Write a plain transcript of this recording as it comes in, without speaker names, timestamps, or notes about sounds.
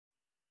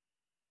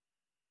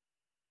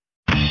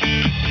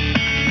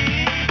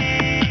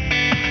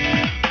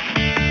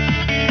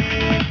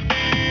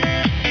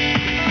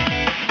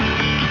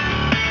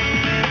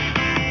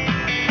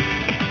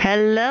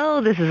Hello,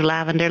 this is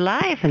Lavender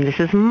Life, and this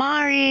is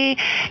Mari,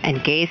 and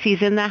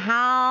Gaysi's in the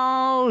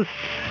house.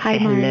 Hi,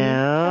 Mari.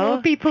 Hello,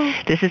 people.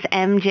 This is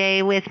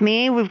MJ with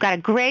me. We've got a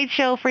great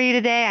show for you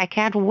today. I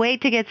can't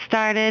wait to get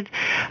started.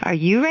 Are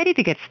you ready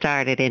to get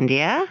started,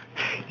 India?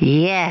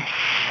 Yes.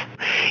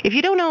 If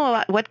you don't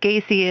know what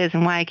Gaysi is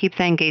and why I keep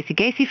saying Gaysi,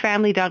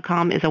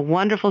 GaysiFamily.com is a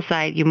wonderful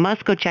site. You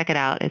must go check it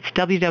out. It's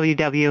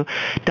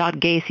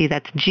www.gaysi,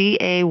 that's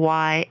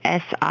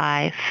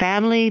Gaysi,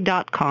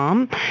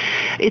 family.com.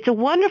 It's a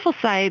wonderful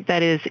site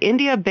that is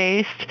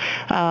India-based,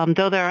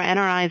 though there are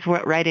NRIs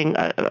writing,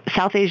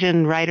 South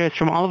Asian writers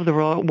from all over the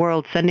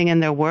world sending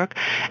in their work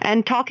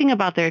and talking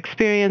about their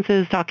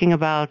experiences, talking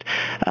about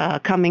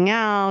coming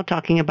out,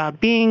 talking about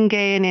being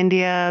gay in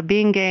India,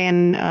 being gay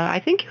in, I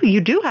think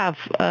you do have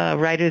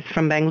writers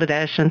from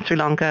Bangladesh and Sri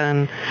Lanka.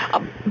 And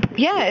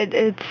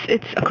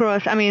it's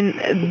across. I mean,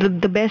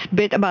 the best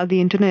bit about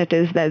the internet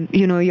is that,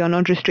 you're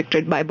not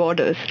restricted by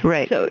borders.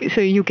 Right.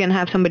 So you can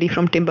have somebody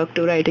from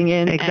Timbuktu writing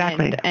in.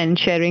 Exactly. And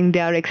sharing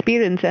their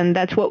experience, and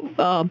that's what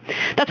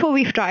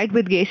we've tried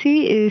with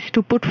Gaysi, is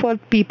to put forth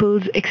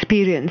people's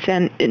experience,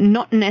 and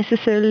not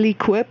necessarily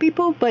queer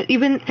people, but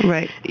even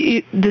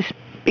this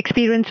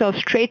experience of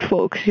straight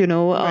folks,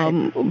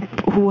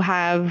 who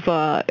have,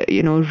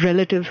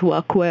 relatives who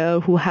are queer,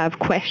 who have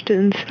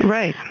questions.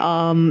 Right.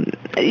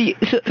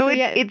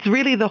 It's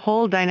really the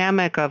whole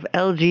dynamic of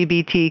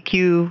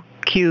LGBTQ.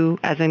 Q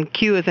as in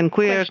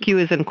queer, Q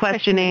as in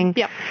questioning,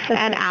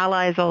 and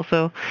allies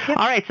also. Yep.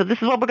 All right, so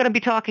this is what we're going to be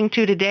talking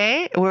to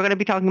today. We're going to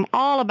be talking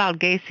all about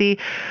Gaysi.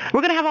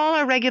 We're going to have all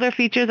our regular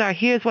features, our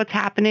Here's What's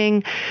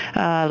Happening,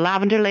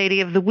 Lavender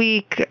Lady of the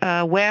Week,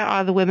 Where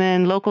Are the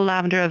Women, local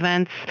lavender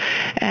events,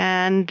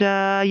 and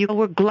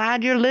we're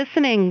glad you're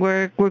listening.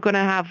 We're going to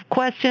have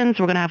questions,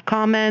 we're going to have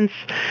comments,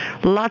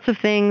 lots of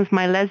things,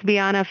 my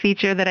Lesbiana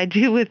feature that I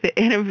do with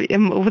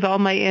all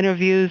my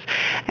interviews,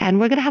 and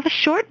we're going to have a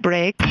short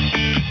break.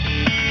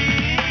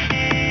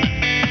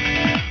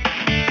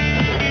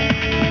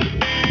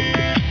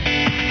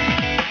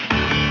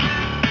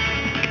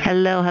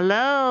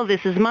 Hello.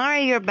 This is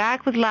Mari. You're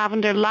back with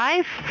Lavender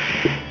Life.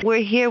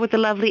 We're here with the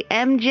lovely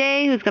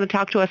MJ, who's going to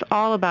talk to us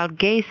all about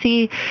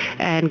Gaysi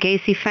and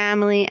Gaysi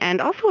family,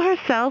 and also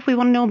herself. We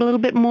want to know a little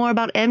bit more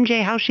about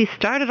MJ, how she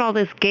started all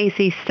this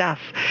Gaysi stuff.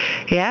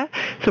 Yeah?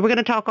 So we're going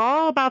to talk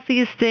all about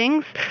these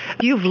things.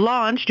 You're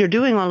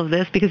doing all of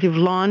this because you've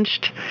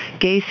launched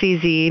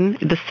Gaysi Zine,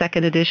 the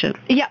second edition.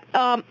 Yeah.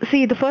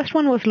 The first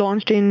one was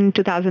launched in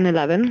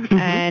 2011,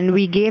 and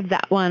we gave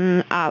that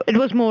one out. It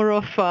was more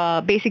of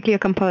basically a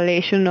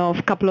compilation of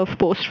a couple of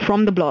posts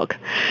from the blog.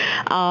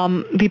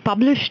 We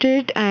published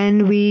it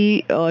and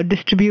we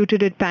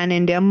distributed it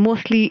pan-India,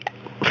 mostly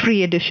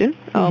free edition,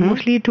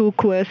 mostly to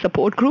queer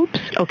support groups.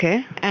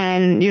 Okay.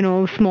 And,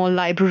 small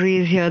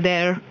libraries here,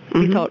 there.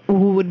 We thought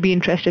who would be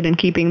interested in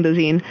keeping the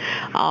zine.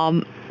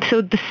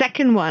 So the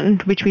second one,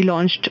 which we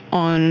launched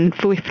on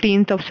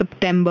 15th of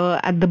September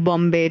at the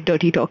Bombay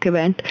Dirty Talk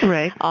event.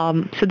 Right.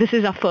 So this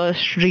is our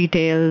first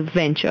retail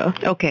venture.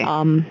 Okay.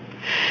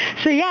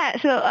 So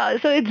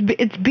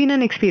it's been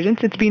an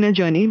experience. It's been a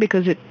journey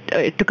because it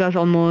took us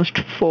almost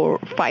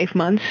 4-5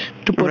 months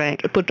to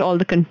put all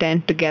the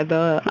content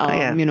together.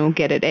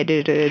 Get it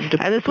edited.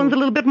 This one's a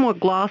little bit more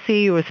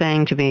glossy. You were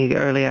saying to me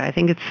earlier. I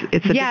think it's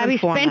a different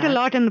format. Spent a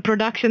lot in the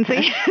production, so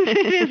yes,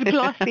 it is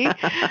glossy.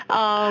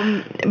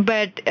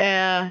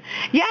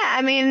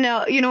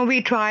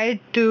 We tried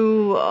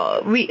to.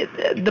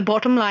 The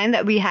bottom line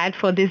that we had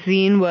for this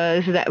zine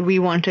was that we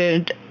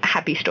wanted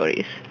happy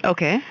stories.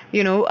 Okay.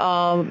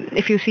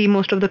 If you see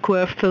most of the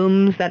queer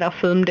films that are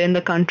filmed in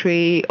the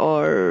country,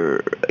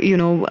 or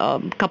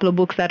a couple of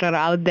books that are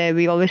out there,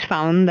 we always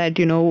found that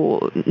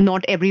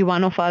not every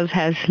one of us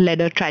has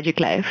led a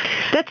tragic life.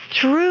 That's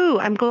true.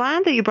 I'm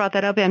glad that you brought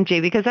that up, MJ,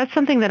 because that's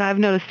something that I've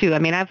noticed too. I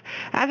mean, I've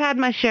had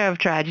my share of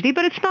tragedy,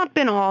 but it's not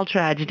been all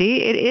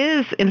tragedy. It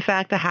is, in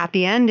fact, a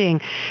happy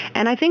ending,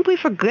 and I think we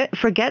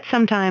forget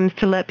sometimes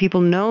to let people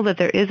know that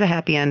there is a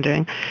happy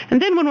ending. And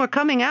then when we're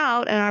coming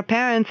out and our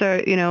parents are,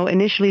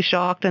 initially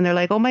shocked and they're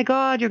like, oh my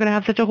God, you're going to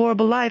have such a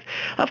horrible life.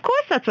 Of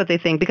course that's what they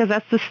think, because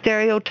that's the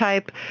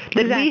stereotype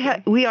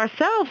that we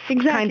ourselves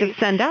kind of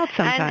send out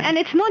sometimes. And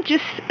it's not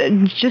just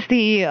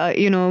the,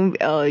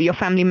 your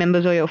family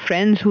members or your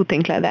friends who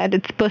think like that.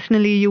 It's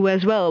personally you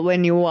as well.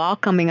 When you are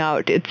coming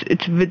out,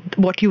 it's with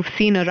what you've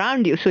seen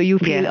around you. So you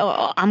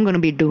feel, I'm going to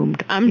be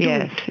doomed. I'm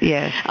doomed.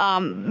 Yes.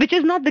 Which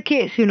is not the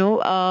case,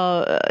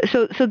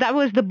 So that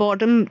was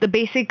the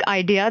basic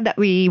idea that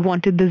we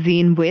wanted the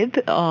zine with.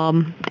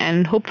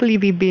 And hopefully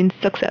we've been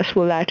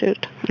successful at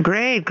it.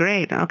 Great.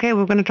 Okay,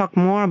 we're going to talk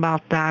more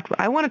about that.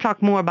 I want to talk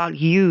more about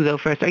you, though,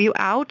 first. Are you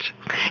out?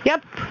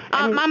 Yep.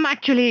 I'm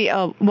actually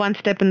one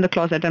step in the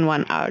closet and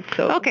one out.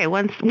 So okay,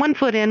 one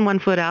foot in, one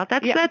foot out.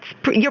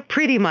 You're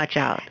pretty much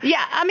out.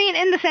 Yeah, I mean,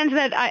 in the sense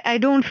that I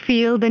don't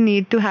feel the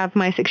need to have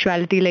my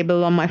sexuality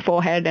label on my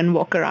forehead and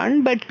walk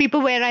around. But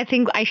people where I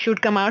think I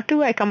should come out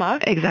to, I come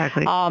out.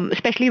 Exactly.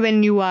 Especially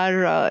when you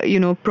are,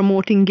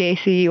 promoting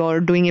Gaysi or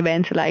doing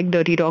events like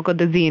Dirty Talk or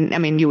the Zine. I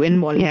mean, you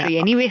involuntary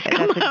anyways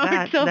come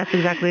out. So, that's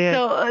exactly it.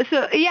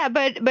 So yeah,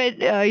 but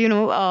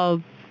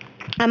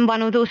I'm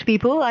one of those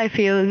people. I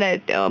feel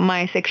that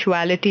my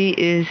sexuality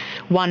is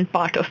one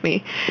part of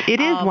me. It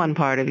is one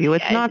part of you.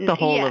 It's not the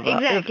whole of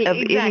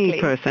any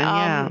person.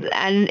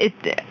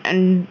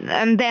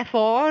 And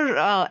therefore,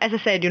 as I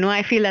said,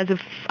 I feel as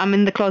if I'm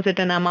in the closet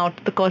and I'm out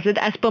the closet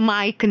as per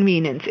my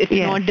convenience. It's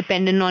not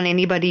dependent on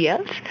anybody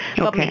else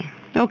but me.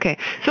 Okay.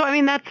 So, I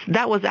mean,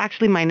 that was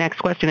actually my next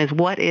question is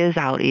what is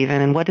out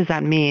even and what does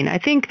that mean? I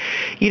think,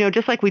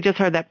 just like we just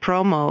heard that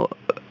promo,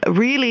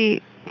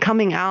 really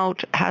coming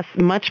out has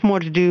much more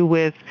to do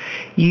with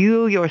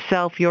you,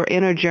 yourself, your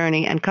inner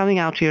journey, and coming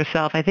out to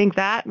yourself. I think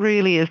that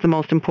really is the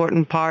most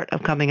important part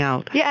of coming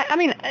out. Yeah, I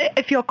mean,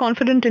 if you're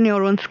confident in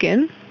your own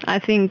skin, I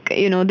think,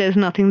 there's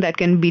nothing that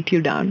can beat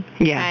you down.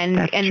 Yeah,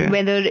 and true.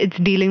 Whether it's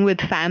dealing with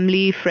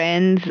family,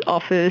 friends,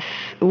 office,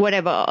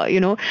 whatever,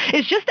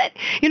 it's just that,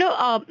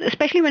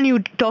 especially when you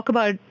talk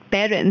about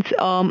parents,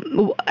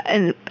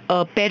 and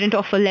a parent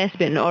of a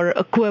lesbian or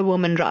a queer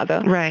woman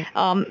rather. Right.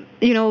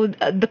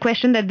 The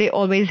question that they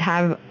always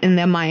have in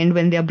their mind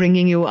when they're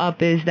bringing you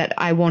up is that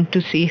I want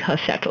to see her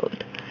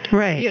settled.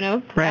 Right.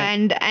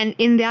 Right. And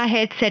in their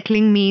head,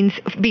 settling means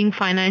being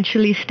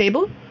financially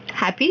stable,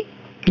 happy.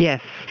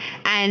 Yes.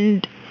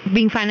 And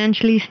being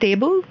financially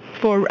stable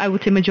for, I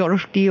would say,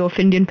 majority of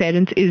Indian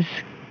parents is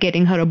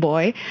getting her a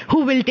boy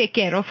who will take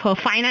care of her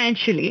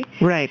financially,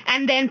 right,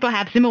 and then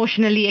perhaps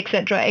emotionally,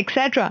 etc.,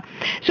 etc.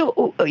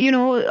 So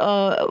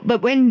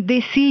but when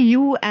they see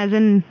you as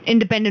an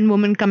independent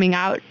woman coming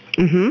out,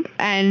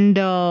 and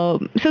so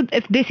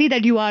if they see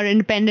that you are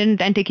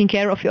independent and taking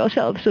care of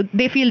yourself, so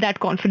they feel that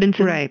confidence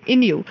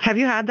in you. Have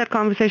you had that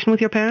conversation with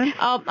your parents?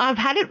 I've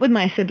had it with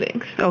my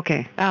siblings.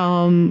 Okay.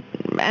 And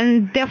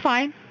they're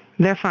fine.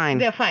 They're fine.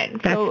 They're fine.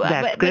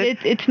 That's good.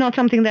 But it's not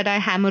something that I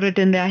hammer it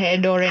in their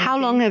head or anything. How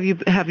long have your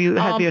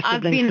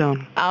siblings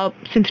known?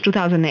 Since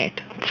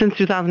 2008. Since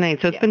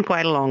 2008, so it's been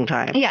quite a long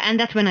time. Yeah, and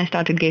that's when I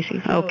started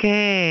Gaysi. So.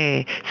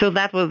 Okay, so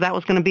that was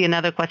going to be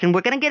another question.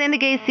 We're going to get into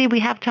Gaysi.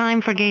 We have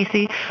time for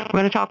Gaysi. We're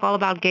going to talk all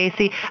about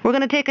Gaysi. We're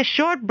going to take a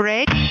short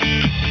break.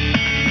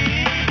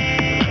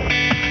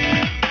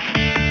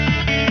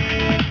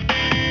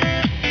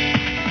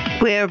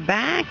 We're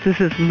back. This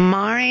is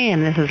Mari,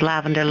 and this is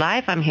Lavender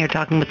Life. I'm here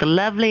talking with the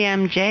lovely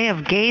MJ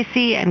of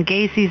Gaysi and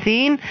Gaysi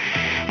Zine,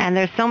 and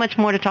there's so much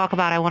more to talk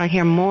about. I want to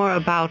hear more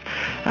about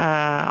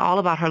all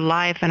about her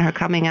life and her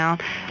coming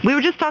out. We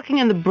were just talking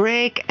in the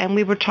break, and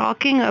we were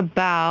talking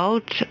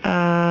about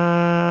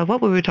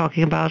what were we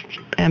talking about,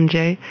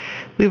 MJ?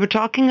 We were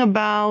talking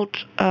about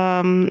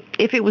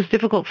if it was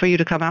difficult for you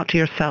to come out to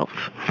yourself.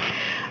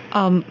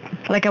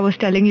 Like I was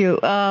telling you,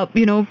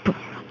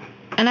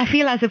 and I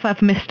feel as if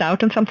I've missed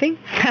out on something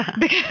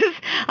because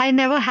I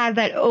never had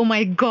that, oh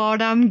my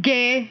God, I'm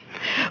gay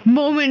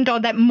moment, or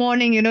that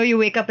morning, you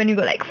wake up and you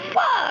go like,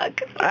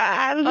 fuck.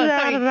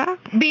 Sorry,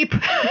 beep.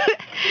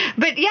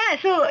 But yeah,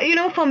 so,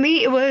 for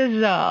me, it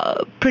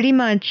was pretty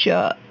much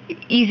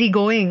easy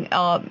going.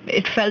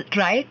 It felt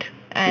right.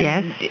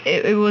 And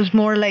it was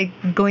more like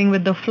going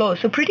with the flow.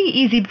 So pretty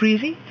easy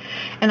breezy.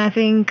 And I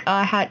think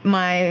I had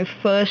my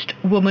first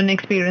woman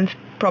experience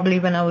probably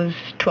when I was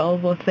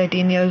 12 or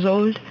 13 years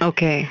old.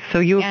 Okay, so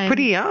you were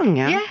pretty young,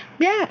 yeah?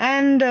 Yeah,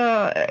 and,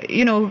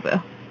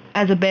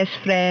 as a best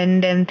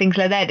friend and things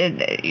like that,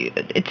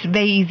 it's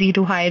very easy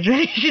to hide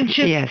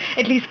relationships,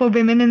 at least for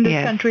women in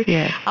this country.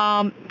 Yes.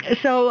 But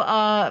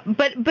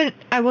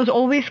I was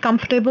always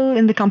comfortable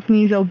in the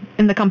company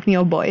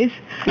of boys.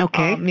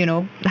 Okay.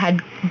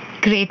 Had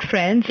great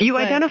friends. You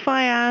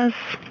identify as?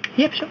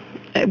 Yep, sure.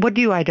 What do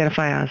you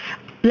identify as?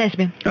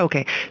 Lesbian.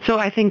 Okay. So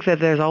I think that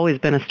there's always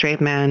been a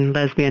straight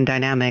man-lesbian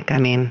dynamic. I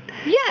mean,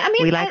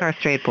 we like our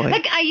straight boys.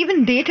 Like, I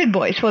even dated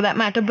boys for that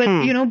matter, but,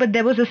 but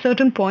there was a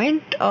certain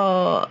point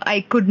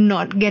I could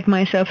not get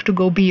myself to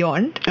go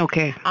beyond.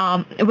 Okay.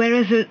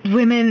 Whereas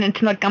women,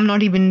 it's not, I'm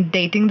not even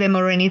dating them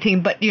or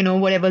anything, but,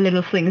 whatever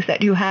little things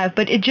that you have,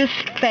 but it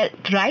just felt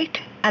right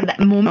at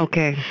that moment.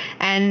 Okay.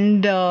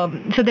 And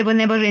so there were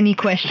never any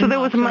questions. So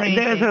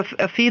there's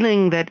a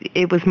feeling that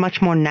it was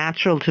much more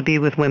natural to be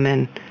with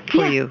women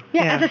for you.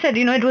 Yeah, as I said,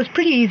 it was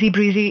pretty easy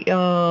breezy,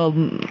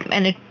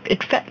 and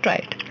it felt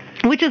right.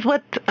 Which is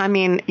what, I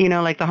mean,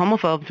 like the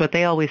homophobes, what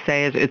they always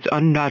say is it's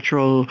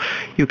unnatural.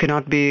 You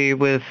cannot be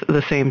with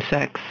the same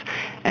sex.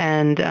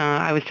 And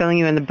I was telling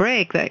you in the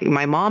break that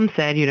my mom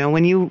said,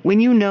 when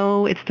you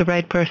know it's the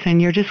right person,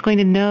 you're just going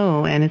to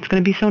know, and it's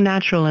going to be so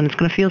natural, and it's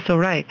going to feel so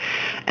right.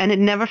 And it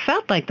never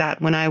felt like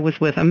that when I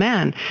was with a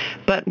man.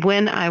 But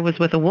when I was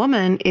with a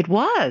woman, it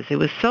was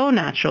so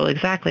natural,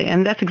 exactly.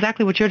 And that's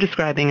exactly what you're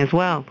describing as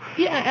well.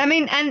 Yeah, I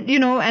mean, and,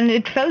 and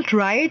it felt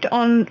right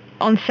on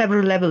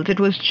several levels. It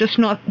was just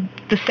not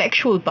the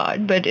sexual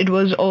part, but it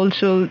was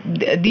also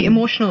the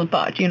emotional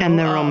part, And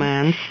the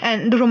romance.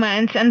 And the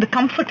romance and the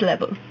comfort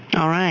level.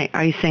 All right.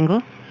 Are you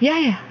single?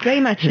 Yeah,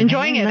 very much.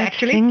 Enjoying very it, much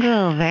actually.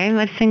 Very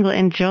much single,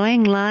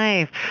 enjoying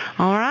life.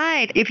 All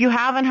right. If you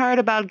haven't heard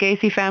about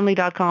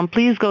GaysiFamily.com,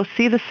 please go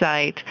see the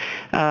site.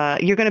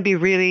 You're going to be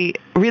really,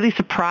 really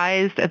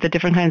surprised at the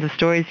different kinds of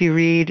stories you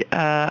read.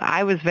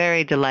 I was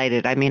very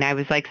delighted. I mean, I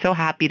was like so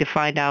happy to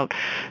find out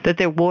that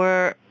there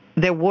were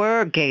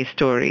gay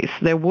stories.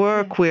 There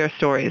were queer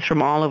stories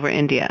from all over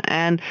India.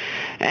 And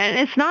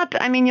it's not,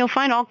 I mean, you'll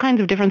find all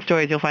kinds of different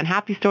stories. You'll find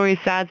happy stories,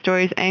 sad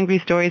stories, angry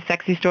stories,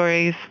 sexy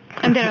stories.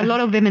 And there are a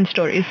lot of women's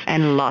stories.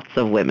 And lots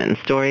of women's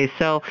stories.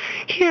 So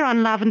here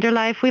on Lavender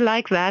Life, we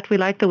like that. We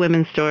like the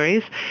women's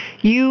stories.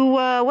 What do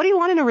you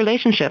want in a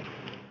relationship?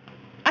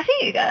 I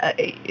think,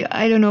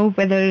 I don't know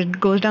whether it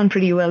goes down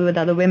pretty well with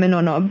other women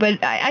or not, but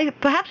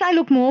perhaps I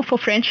look more for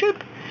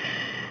friendship.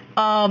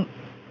 Then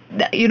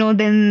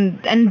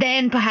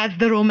perhaps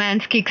the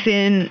romance kicks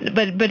in,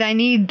 but I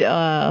need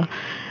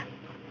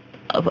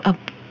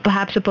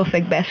perhaps a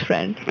perfect best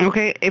friend.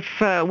 Okay,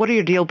 what are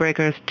your deal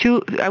breakers?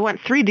 I want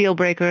 3 deal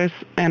breakers,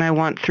 and I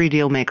want 3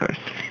 deal makers.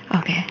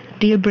 Okay,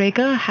 deal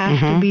breaker has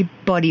to be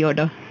body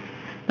odor.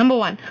 Number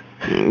 1.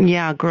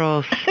 Yeah,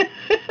 gross.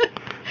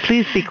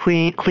 Please be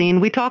clean.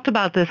 We talked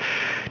about this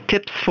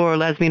tips for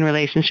lesbian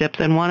relationships,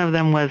 and one of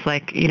them was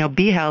like,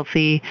 be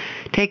healthy,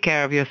 take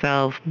care of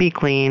yourself, be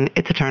clean.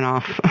 It's a turn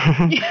off.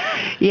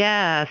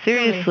 Yeah,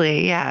 seriously.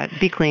 Totally. Yeah,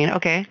 be clean.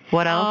 Okay,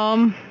 what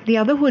else? The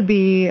other would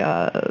be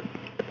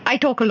I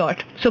talk a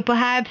lot, so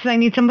perhaps I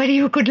need somebody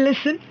who could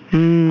listen.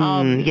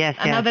 Yes.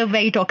 Another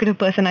very talkative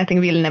person, I think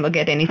we'll never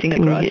get anything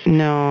across.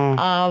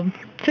 No.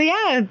 So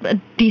yeah, a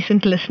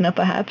decent listener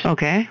perhaps.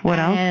 Okay, what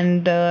else?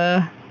 And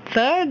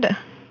third,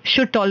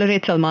 should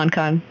tolerate Salman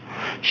Khan.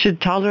 Should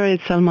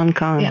tolerate Salman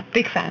Khan. Yeah,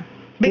 big fan.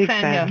 Big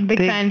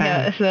fan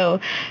here. So,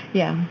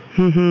 yeah.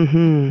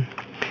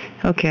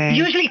 Okay.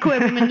 Usually queer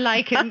women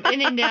like him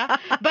in India,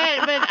 but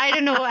I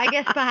don't know. I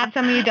guess perhaps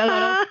I meet a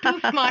lot of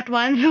too smart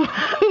ones who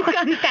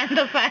can't stand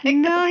the fact.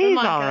 No, he's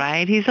all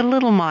right. He's a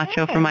little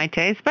macho for my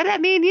taste, but I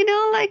mean,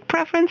 like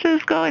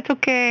preferences go. It's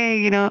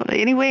okay.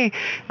 Anyway,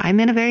 I'm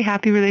in a very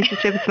happy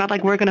relationship. It's not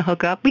like we're gonna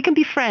hook up. We can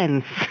be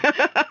friends.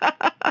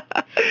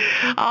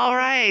 All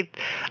right.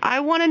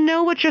 I want to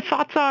know what your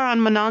thoughts are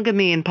on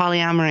monogamy and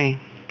polyamory.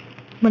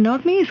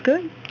 Monogamy is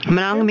good.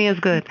 Monogamy is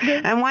good.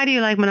 And why do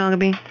you like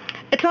monogamy?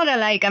 It's not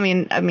I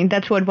mean,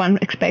 that's what one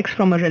expects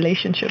from a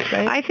relationship,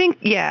 right? I think,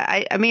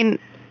 yeah. I mean,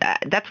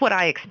 that's what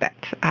I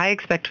expect. I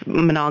expect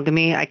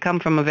monogamy. I come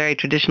from a very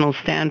traditional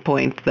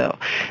standpoint, though.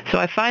 So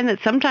I find that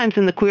sometimes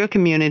in the queer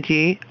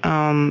community,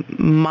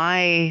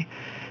 my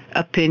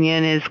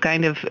opinion is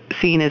kind of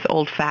seen as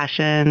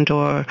old-fashioned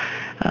or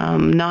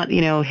not,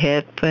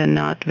 hip and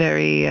not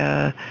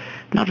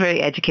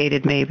very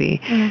educated, maybe.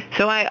 Mm-hmm.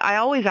 So I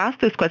always ask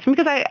this question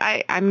because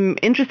I'm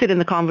interested in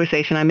the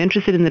conversation. I'm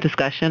interested in the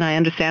discussion. I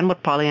understand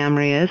what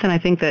polyamory is, and I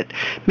think that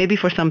maybe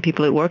for some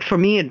people it works. For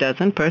me, it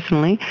doesn't,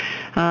 personally.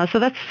 So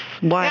that's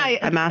why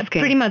I'm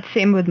asking. Pretty much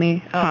same with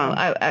me.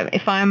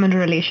 If I'm in a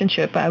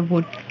relationship, I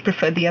would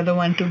prefer the other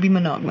one to be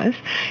monogamous.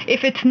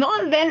 If it's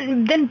not,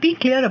 then be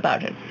clear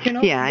about it.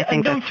 Yeah, I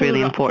think that's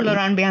really important. Don't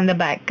fool around behind the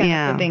back kind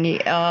of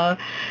thingy.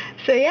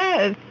 So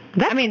yeah.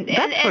 That's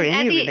for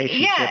any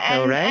relationship,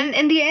 though, right? And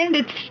in the end,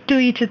 it's to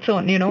each its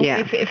own,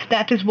 Yeah. If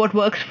that is what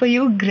works for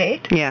you,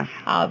 great. Yeah.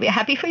 We're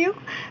happy for you,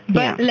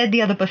 but let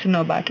the other person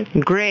know about it.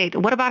 Great.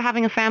 What about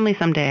having a family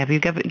someday? Have you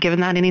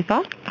given that any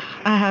thought?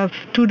 I have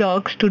 2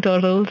 dogs, 2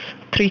 turtles,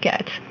 3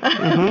 cats.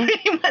 Mm-hmm.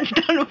 Pretty much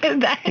done with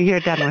that. You're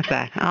done with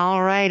that.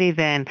 All righty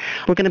then.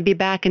 We're going to be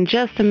back in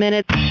just a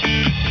minute.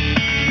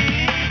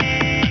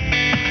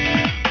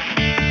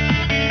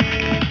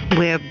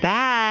 We're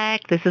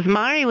back. This is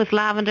Mari with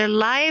Lavender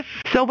Life.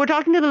 So we're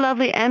talking to the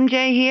lovely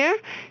MJ here.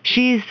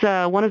 She's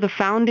one of the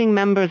founding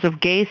members of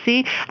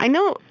Gaysi. I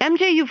know,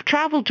 MJ, you've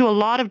traveled to a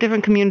lot of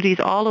different communities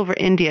all over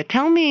India.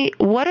 Tell me,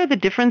 what are the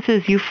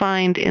differences you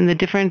find in the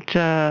different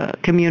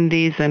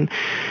communities, and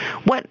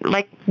what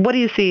do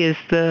you see as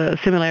the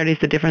similarities,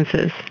 the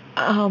differences?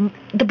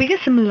 The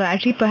biggest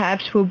similarity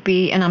perhaps would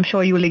be, and I'm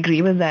sure you will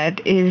agree with that,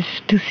 is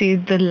to see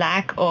the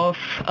lack of,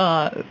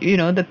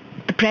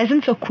 the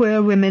presence of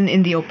queer women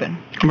in the open.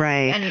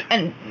 Right.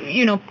 And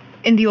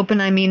in the open,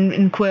 I mean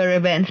in queer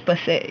events per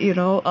se,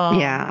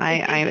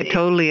 I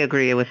totally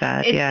agree with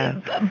that, yeah.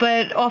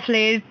 But of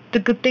late, the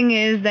good thing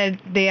is that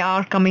they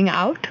are coming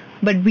out.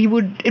 But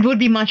it would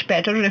be much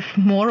better if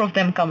more of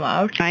them come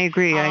out. I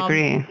agree.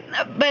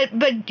 But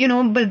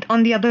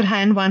on the other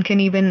hand, one can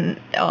even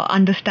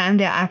understand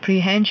their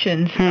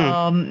apprehensions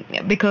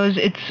because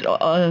it's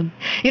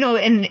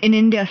in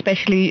India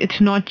especially,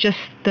 it's not just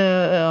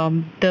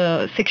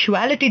the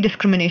sexuality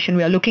discrimination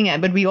we are looking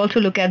at, but we also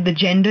look at the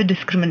gender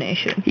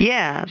discrimination.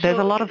 Yeah, there's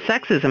a lot of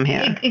sexism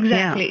here.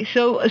 Exactly. Yeah.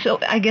 So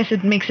I guess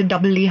it makes it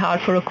doubly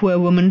hard for a queer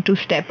woman to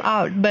step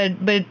out. But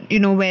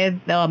where,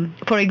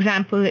 for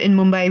example, in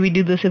Mumbai, we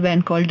do this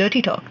event called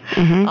Dirty Talk,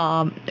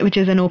 which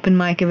is an open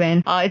mic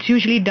event. It's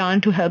usually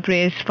done to help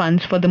raise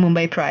funds for the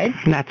Mumbai Pride.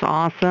 That's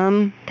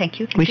awesome. Thank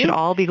you. We should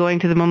all be going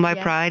to the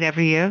Mumbai Pride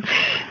every year.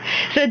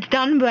 So it's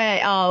done by,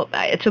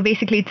 so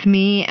basically it's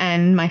me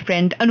and my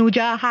friend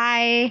Anuja.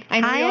 Hi. I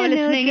know Hi, you're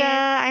Anuja. listening.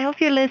 I hope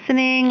you're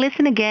listening.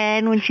 Listen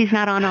again when she's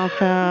not on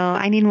also.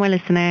 I need more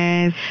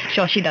listeners.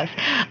 Sure, she does.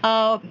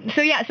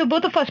 So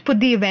both of us put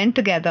the event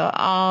together.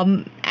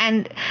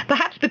 And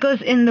perhaps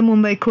because in the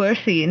Mumbai queer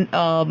scene,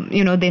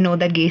 they know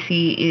that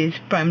Gaysi is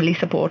primarily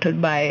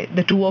supported by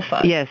the two of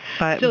us. Yes,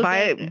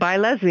 by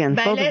lesbians,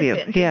 both of you.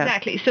 Yeah.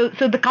 Exactly.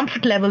 So the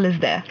comfort level is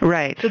there.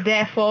 Right. So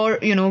therefore,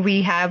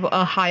 we have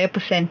a higher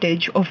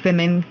percentage of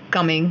women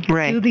coming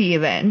to the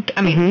event.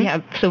 I mean, we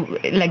have, so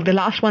like the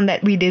last one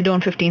that we did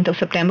on 15th of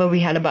September, we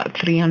had about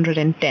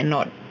 310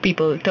 odd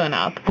people turn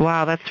up.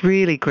 Wow, that's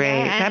really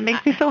great. Yeah, that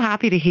makes me so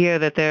happy to hear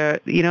that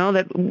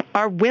that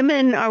our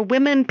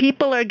women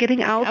people are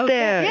getting out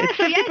there. Yeah, it's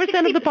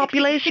 50% of the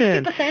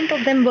population. 60%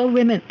 of them were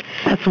women.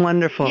 That's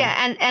wonderful.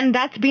 Yeah, and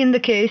that's been the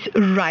case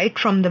right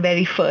from the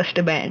very first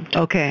event.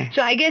 Okay.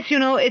 So I guess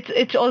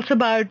it's also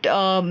about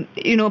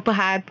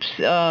perhaps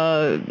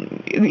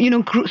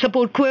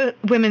support queer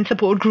women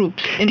support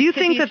groups. Do you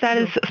think that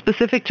is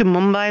specific to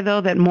Mumbai though,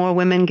 that more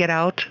women get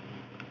out?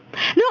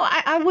 No,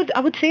 I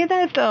would say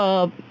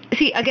that.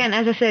 See, again,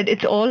 as I said,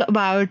 it's all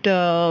about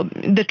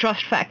the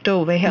trust factor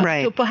over here.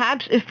 Right. So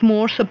perhaps if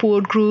more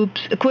support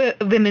groups, queer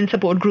women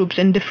support groups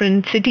in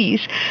different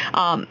cities, take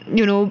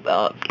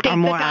the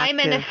time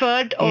and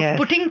effort of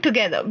putting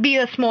together, be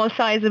a small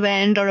size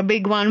event or a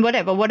big one,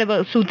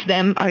 whatever suits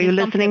them. Are you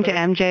listening to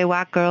MJ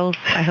WAC Girls?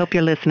 I hope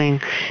you're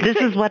listening. This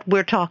is what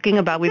we're talking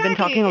about. We've been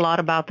talking a lot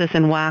about this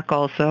in WAC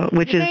also,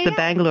 which is the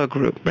Bangalore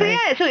group, right?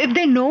 So if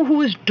they know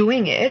who is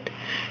doing it,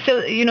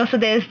 so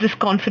there's this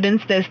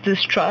confidence, there's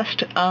this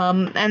trust.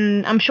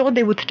 And I'm sure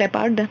they would step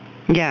out there.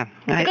 Yeah.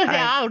 Because they're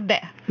out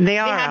there. They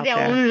are out there.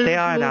 They have their own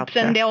little groups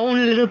and their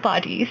own little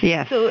parties.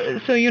 Yes.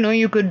 So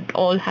you could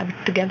all have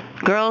it together.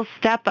 Girls,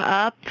 step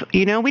up.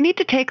 We need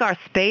to take our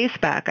space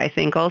back, I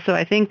think. Also,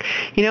 I think,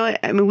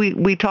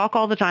 we talk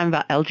all the time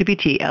about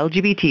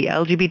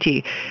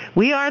LGBT.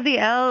 We are the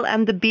L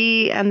and the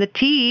B and the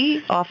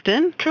T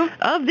often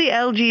of the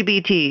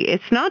LGBT.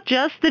 It's not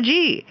just the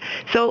G.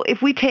 So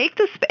if we take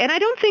the space, and I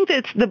don't think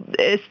that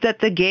it's that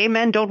the gay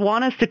men don't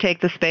want us to take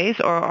the space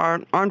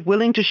or aren't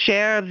willing to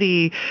share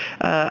the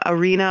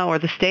arena or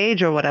the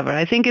stage or whatever.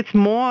 I think it's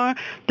more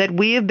that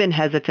we have been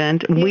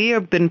hesitant. Yeah. We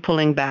have been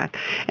pulling back.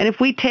 And if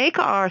we take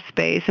our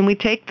space and we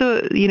take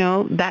the,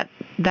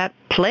 that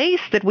place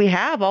that we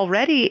have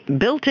already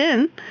built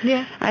in,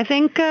 I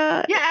think...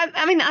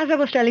 I mean, as I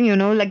was telling you,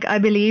 I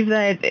believe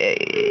that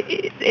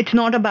it's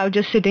not about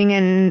just sitting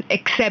and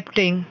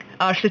accepting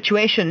our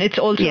situation. It's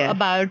also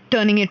about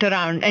turning it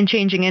around and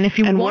changing. And if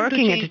you want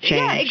working to change, it to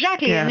change. Yeah,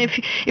 exactly. Yeah. And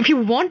if you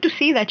want to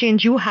see that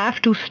change, you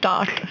have to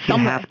start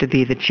somewhere. You have to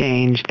be the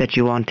change that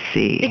you want to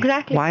see.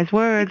 Exactly. Wise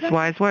words.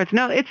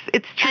 No, it's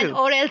true. And,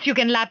 or else you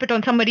can lap it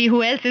on somebody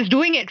who else is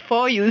doing it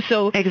for you.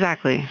 So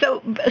exactly.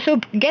 So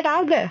get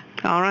out there.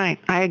 All right.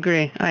 I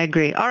agree.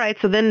 All right.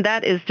 So then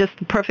that is just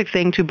the perfect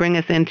thing to bring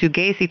us into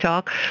Gaysi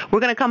talk. We're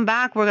going to come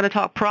back. We're going to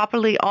talk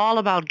properly all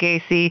about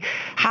Gaysi,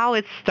 how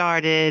it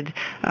started,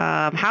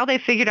 how they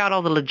figured out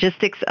all the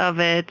logistics of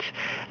it.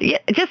 Yeah,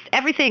 just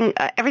everything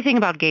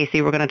about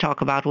Gaysi we're going to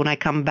talk about when I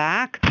come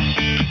back.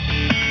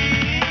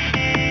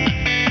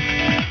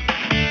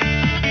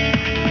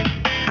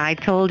 I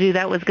told you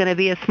that was going to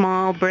be a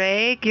small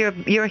break.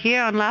 You're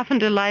here on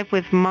Lavender Life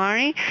with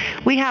Mari.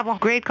 We have a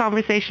great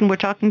conversation. We're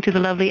talking to the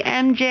lovely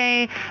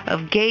MJ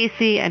of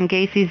Gaysi and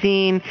Gaysi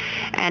Zine.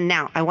 And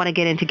now I want to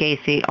get into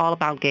Gaysi, all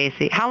about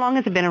Gaysi. How long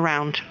has it been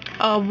around?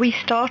 We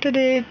started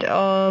it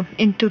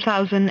in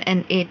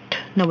 2008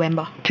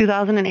 November.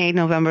 2008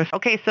 November.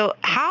 Okay, so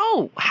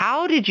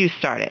how did you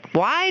start it?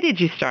 Why did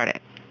you start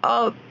it?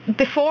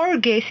 Before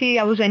Gaysi,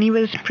 I was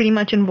anyways pretty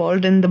much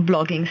involved in the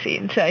blogging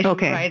scene. So I used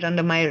to write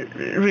under my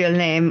real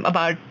name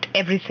about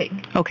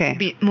everything. Okay.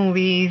 Be it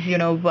movies,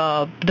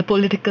 the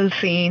political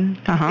scene,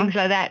 things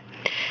like that.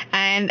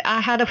 And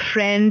I had a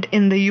friend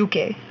in the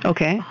UK.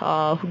 Okay.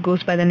 Who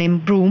goes by the name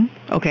Broom.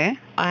 Okay.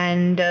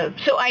 And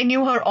so I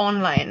knew her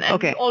online. And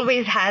we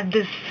always had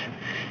this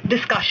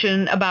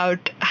discussion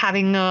about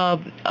having a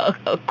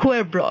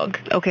queer blog.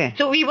 Okay.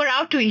 So we were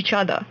out to each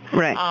other.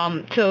 Right.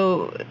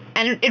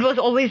 And it was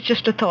always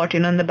just a thought,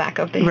 in the back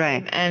of the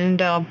head.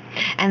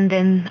 And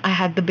then I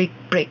had the big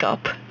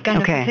breakup kind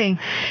of thing.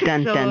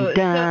 Dun, dun,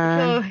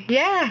 dun. So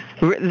yeah.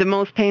 The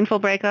most painful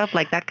breakup,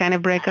 like that kind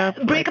of breakup?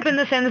 Breakup in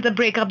the sense the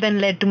breakup then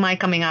led to my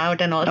coming out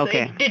and also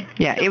it did.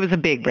 Yeah, it was a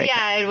big breakup.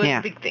 Yeah, it was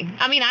a big thing.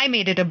 I mean, I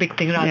made it a big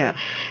thing rather.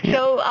 Yeah.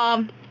 So,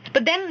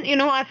 but then,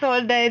 I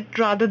thought that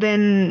rather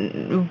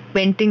than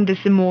venting this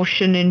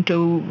emotion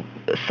into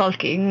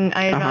sulking.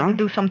 I'd rather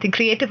do something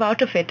creative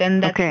out of it.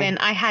 And that's when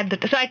I had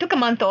so I took a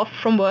month off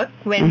from work,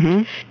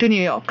 went to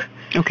New York.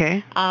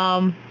 Okay.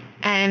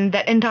 And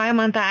that entire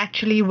month I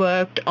actually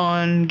worked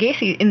on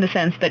Gaysi in the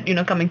sense that,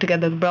 coming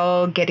together the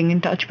blog, getting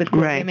in touch with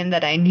women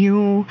that I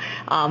knew,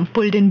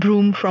 pulled in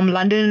Broom from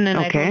London, and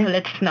I told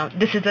her,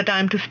 this is the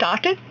time to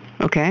start it.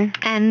 Okay.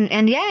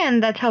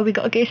 And that's how we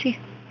got Gaysi.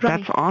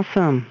 That's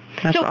awesome.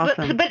 That's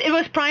awesome. But it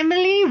was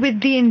primarily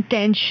with the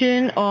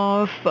intention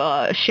of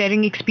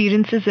sharing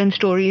experiences and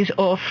stories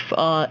of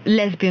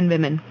lesbian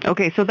women.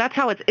 Okay, so that's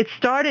how it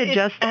started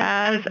just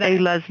as a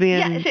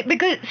lesbian. Yeah,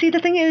 because the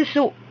thing is,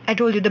 so I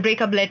told you the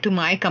breakup led to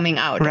my coming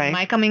out. Right.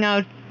 My coming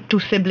out to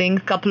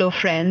siblings, couple of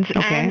friends,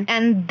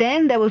 and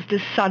then there was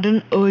this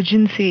sudden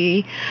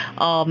urgency,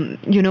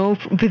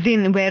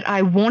 within where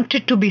I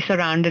wanted to be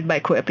surrounded by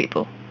queer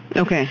people.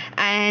 Okay.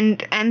 And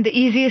the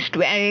easiest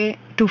way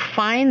to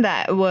find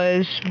that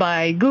was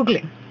by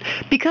Googling.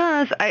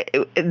 Because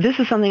this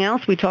is something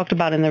else we talked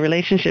about in the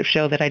relationship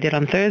show that I did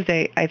on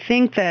Thursday. I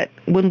think that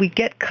when we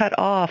get cut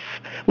off,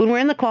 when we're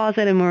in the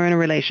closet and we're in a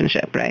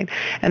relationship, right,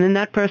 and then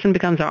that person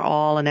becomes our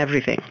all and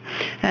everything,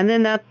 and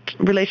then that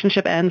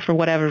relationship ends for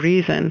whatever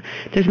reason,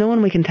 there's no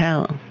one we can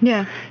tell.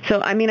 Yeah.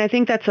 So, I mean, I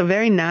think that's a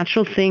very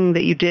natural thing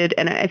that you did,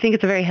 and I think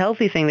it's a very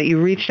healthy thing that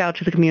you reached out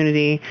to the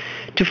community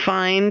to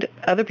find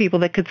other people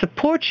that could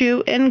support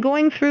you in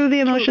going through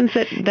the emotions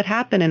that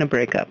happen in a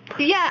breakup.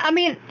 Yeah, I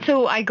mean,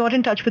 so I got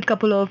in touch with a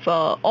couple of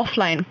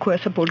offline queer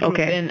support groups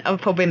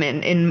for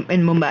women in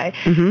Mumbai.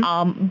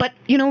 Mm-hmm. But,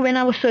 when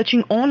I was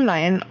searching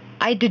online,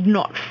 I did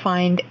not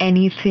find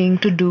anything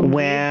to do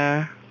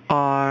with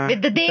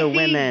the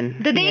women.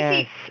 The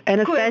Desi and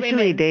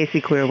especially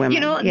Desi queer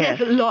women. There's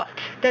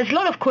a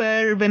lot of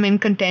queer women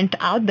content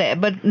out there,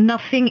 but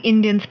nothing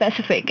Indian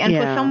specific. And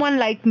for someone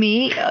like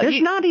me,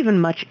 there's not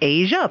even much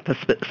Asia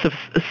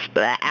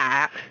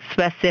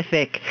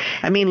specific.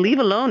 I mean, leave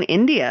alone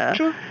India.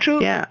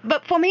 True. Yeah.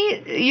 But for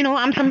me,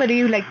 I'm somebody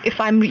who, like, if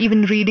I'm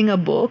even reading a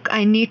book,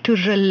 I need to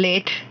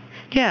relate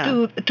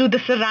to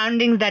the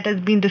surroundings that has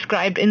been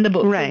described in the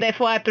book. Right. So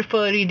therefore, I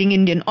prefer reading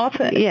Indian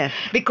authors. Yes.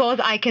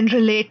 Because I can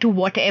relate to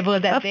whatever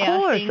that they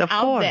are saying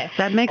out there.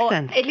 That makes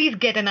sense. At least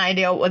get an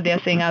idea of what they're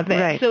saying out there.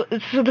 Right. So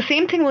the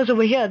same thing was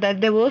over here,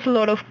 that there was a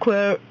lot of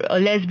queer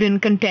lesbian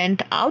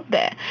content out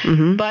there,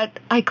 but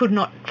I could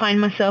not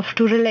find myself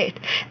to relate.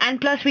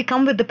 And plus, we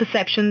come with the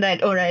perception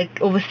that, all right,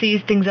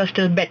 overseas things are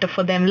still better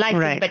for them, life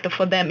is better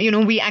for them.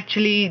 We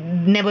actually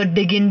never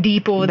dig in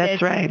deep over there,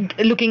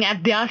 looking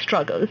at their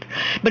struggles.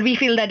 But we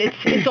feel that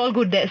it's all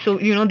good there, so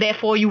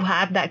therefore you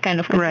have that kind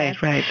of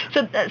content. Right.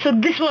 So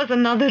this was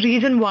another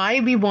reason why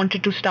we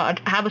wanted to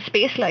have a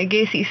space like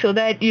Gaysi, so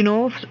that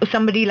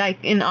somebody like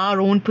in our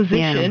own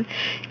position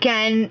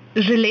can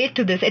relate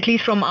to this, at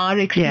least from our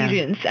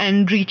experience,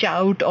 and reach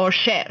out or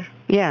share.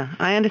 Yeah,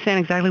 I understand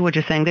exactly what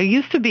you're saying. There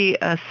used to be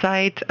a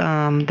site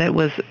that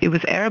was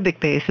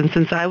Arabic based, and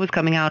since I was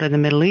coming out in the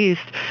Middle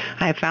East,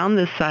 I found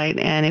this site,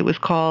 and it was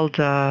called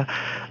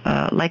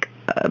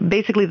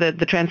basically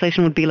the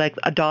translation would be like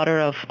a daughter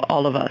of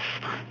all of us,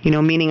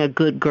 meaning a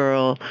good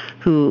girl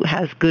who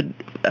has good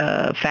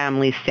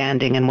family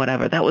standing and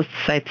whatever. That was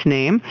the site's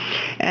name.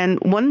 And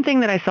one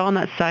thing that I saw on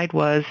that site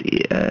was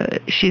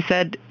she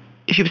said,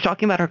 she was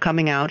talking about her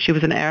coming out. She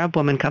was an Arab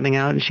woman coming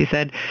out, and she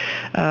said,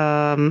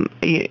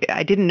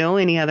 I didn't know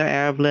any other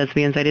Arab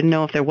lesbians. I didn't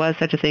know if there was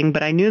such a thing,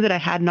 but I knew that I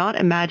had not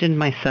imagined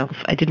myself.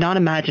 I did not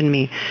imagine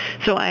me.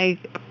 So I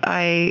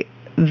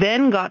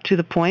then got to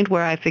the point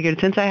where I figured,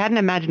 since I hadn't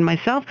imagined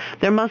myself,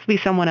 there must be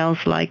someone else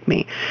like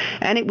me.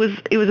 And it was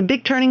a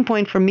big turning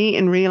point for me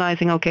in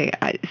realizing, okay,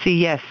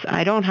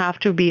 I don't have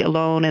to be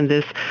alone in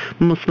this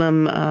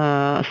Muslim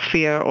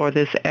sphere, or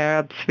this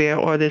Arab sphere,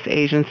 or this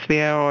Asian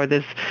sphere, or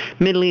this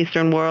Middle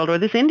Eastern world, or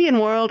this Indian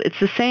world. It's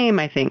the same,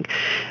 I think.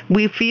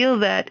 We feel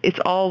that it's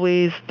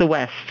always the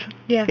West.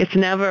 Yeah. It's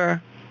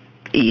never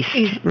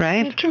East,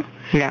 right? It's true.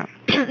 Yeah.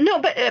 No,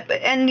 but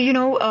and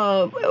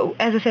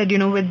as I said,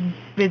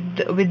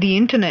 with the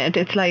internet,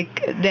 it's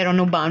like there are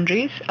no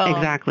boundaries.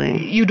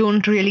 Exactly. You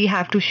don't really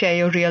have to share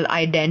your real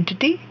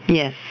identity.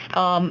 Yes.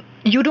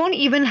 You don't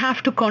even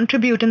have to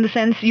contribute, in the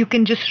sense you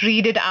can just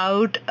read it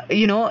out,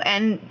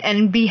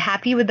 and be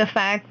happy with the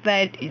fact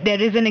that there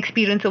is an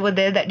experience over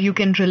there that you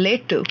can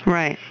relate to.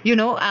 Right.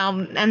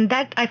 And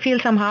that, I feel,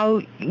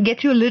 somehow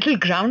gets you a little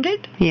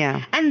grounded.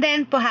 Yeah. And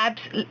then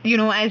perhaps,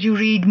 as you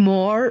read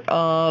more,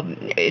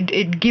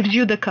 it gives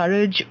you the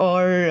courage,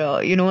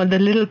 or, the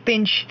little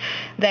pinch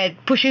that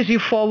pushes you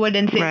forward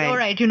and says, all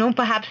right,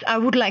 perhaps I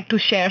would like to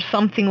share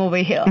something over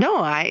here. No,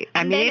 I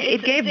mean,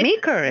 it gave me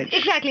courage.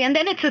 Exactly. And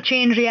then it's a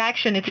chain reaction.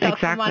 It starts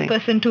from one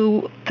person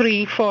to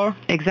 3, 4.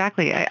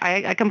 Exactly.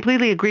 I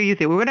completely agree with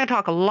you. We're going to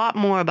talk a lot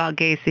more about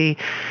Gaysi.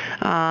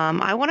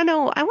 I want to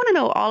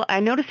know all. I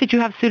noticed that you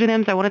have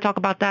pseudonyms. I want to talk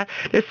about that.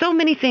 There's so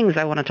many things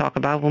I want to talk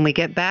about when we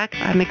get back.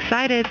 I'm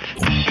excited.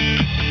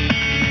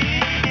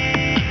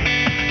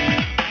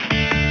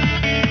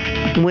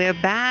 We're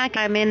back.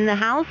 I'm in the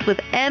house with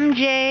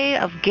MJ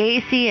of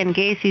Gaysi and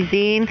Gaysi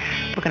Zine.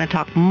 We're going to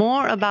talk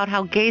more about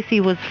how Gaysi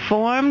was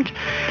formed,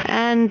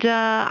 and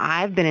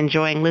I've been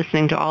enjoying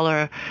listening to all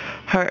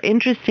her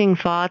interesting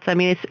thoughts. I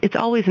mean, it's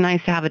always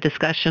nice to have a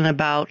discussion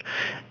about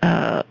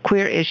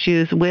queer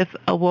issues with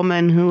a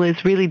woman who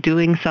is really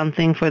doing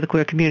something for the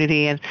queer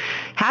community. And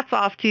hats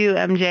off to you,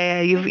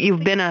 MJ.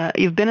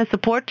 You've been a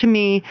support to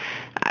me.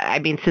 I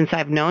mean, since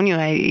I've known you,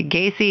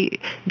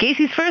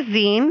 Gaysi's first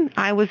zine.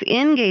 I was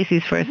in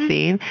Gaysi's first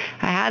zine.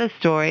 I had a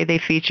story they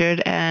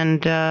featured,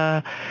 and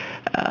I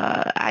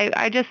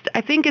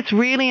think it's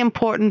really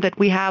important that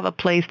we have a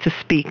place to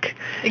speak.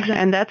 Exactly.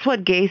 And that's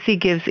what Gaysi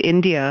gives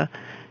India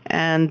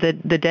and the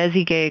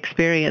Desi gay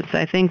experience.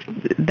 I think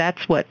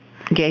that's what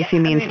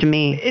Gaysi means to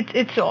me.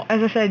 It's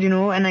as I said,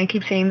 and I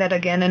keep saying that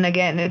again and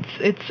again.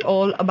 It's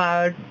all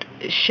about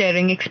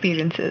sharing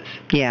experiences.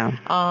 Yeah.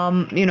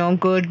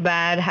 Good,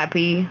 bad,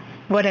 happy,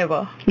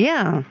 whatever.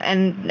 Yeah.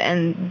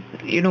 And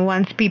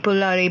once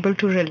people are able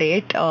to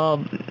relate,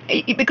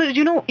 because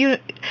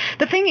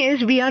the thing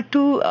is, we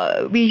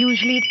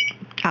usually.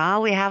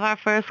 We have our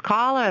first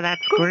caller.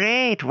 That's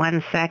great.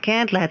 1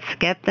 second. Let's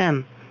get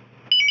them.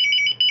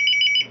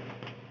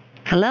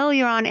 Hello,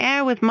 you're on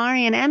air with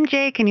Mari and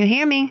MJ. Can you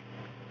hear me?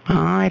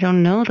 I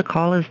don't know. The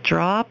call has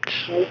dropped.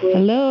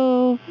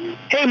 Hello.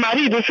 Hey,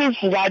 Mari, this is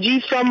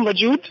Rajiv from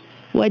Wajood.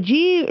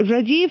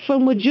 Rajiv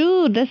from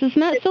Wajood. This is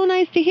not so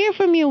nice to hear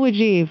from you,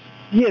 Rajiv.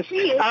 Yes.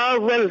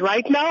 Well,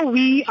 right now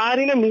we are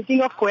in a meeting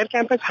of Queer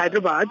Campus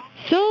Hyderabad.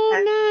 So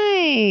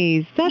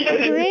nice. That's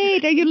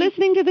great. Are you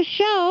listening to the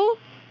show?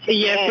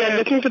 Yes, we are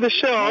listening to the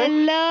show.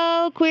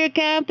 Hello, Queer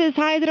Campus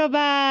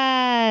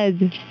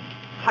Hyderabad.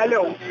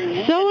 Hello.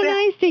 So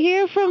nice to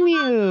hear from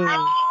you.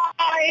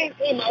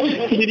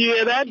 Did you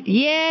hear that?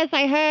 Yes,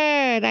 I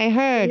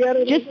heard.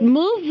 Just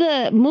move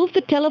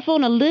the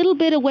telephone a little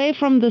bit away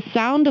from the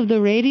sound of the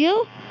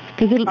radio,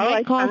 because it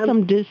might cause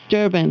some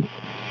disturbance.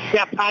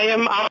 Yeah, I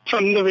am out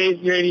from the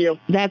radio.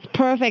 That's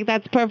perfect.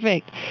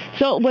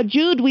 So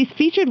Wajood, we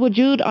featured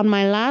Wajood on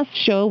my last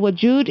show.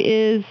 Wajood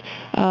is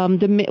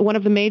one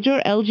of the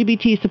major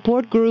LGBT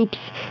support groups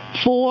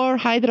for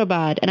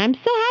Hyderabad. And I'm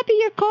so happy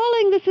you're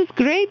calling. This is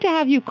great to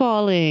have you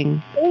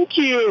calling. Thank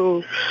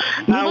you.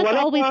 You must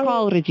always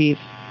call, Rajiv.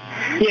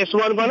 Yes,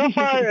 one of our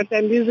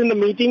attendees in the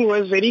meeting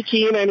was very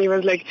keen, and he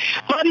was like,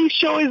 Mari's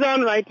show is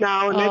on right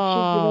now. Let's just give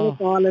her a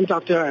call and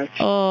talk to her.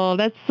 Oh,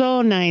 that's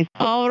so nice.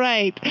 All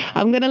right.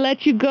 I'm going to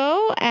let you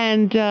go,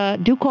 and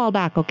do call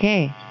back,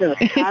 okay? Sure.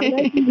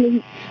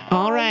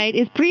 All right.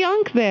 Is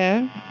Priyank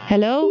there?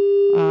 Hello?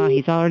 Oh,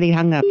 he's already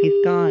hung up.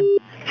 He's gone.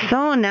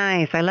 So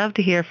nice. I love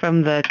to hear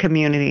from the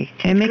community.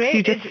 It makes great.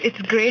 you just... It's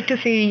great to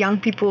see young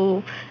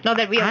people. Not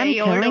that we are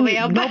very old or way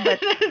up,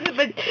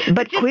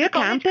 but Queer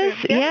Campus,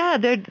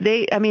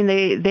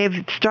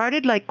 they've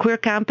started like Queer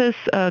Campus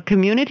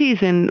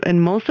communities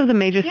in most of the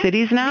major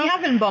cities now. We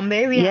have in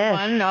Bombay. We have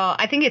one.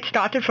 I think it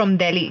started from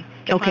Delhi,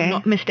 if I'm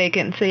not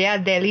mistaken. So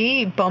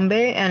Delhi,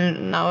 Bombay,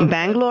 and now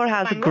Bangalore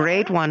has a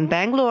great one.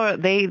 Bangalore,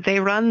 they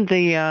run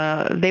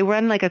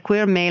like a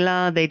queer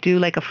mela. They do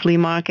like a flea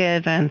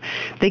market, and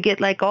they get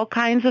like all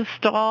kinds of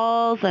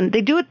stalls, and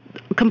they do it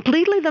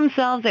completely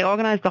themselves. They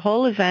organize the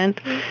whole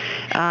event.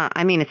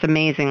 I mean, it's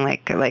amazing.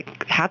 Like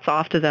hats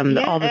off to them.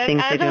 All the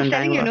things they do in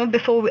Bangalore. As I was telling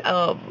before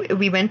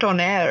we went on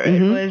air,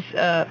 it was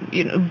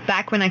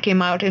back when I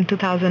came out in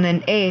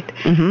 2008,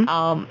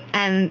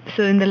 and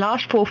so in the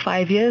last 4 or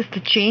 5 years, the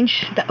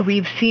change that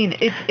we've seen,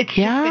 it's just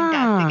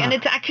fantastic, and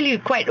it's actually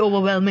quite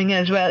overwhelming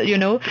as well.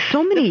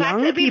 So many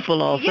young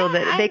people also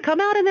that they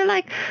come out and they're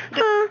like,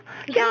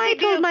 I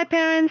told my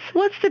parents,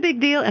 what's the big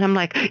deal? And I'm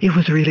like, it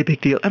was a really big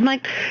deal. I'm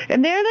like,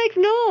 and they're like,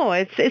 no,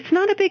 it's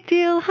not a big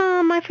deal.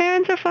 My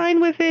parents are fine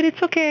with it.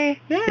 It's okay.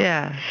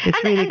 Yeah,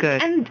 it's really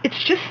good. And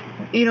it's just,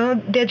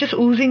 they're just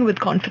oozing with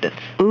confidence.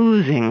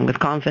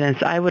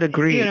 I would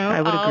agree.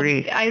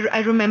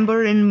 I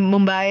remember in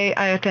Mumbai,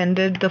 I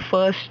attended the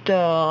first,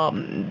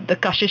 the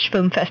Kashish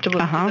Film Festival,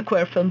 the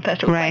queer film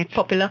festival, quite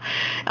popular.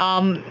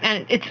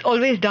 And it's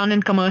always done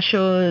in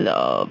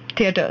commercial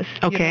theaters,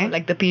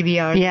 like the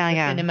PVR,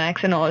 the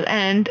Cinemax and all.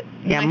 And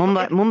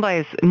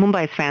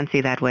Mumbai is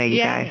fancy that way,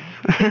 you guys.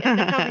 That's how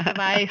we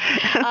survive.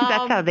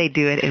 That's how they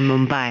do it in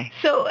Mumbai.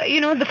 So,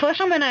 the first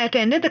time when I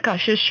attended the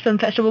Kashish Film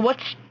Festival, what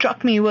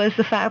struck me was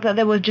the fact that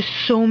there were just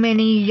so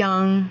many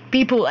young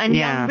people and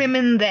young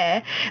women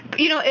there,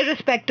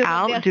 irrespective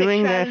of their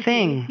doing sexuality. Their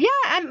thing.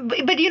 Yeah,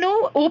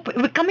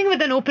 but coming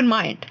with an open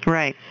mind.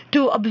 Right.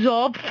 To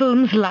absorb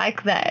films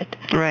like that.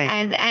 Right.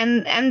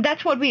 And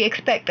that's what we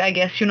expect, I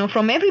guess,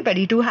 from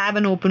everybody, to have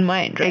an open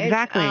mind, right?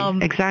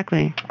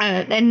 Exactly.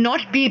 And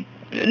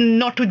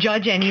not to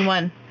judge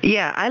anyone.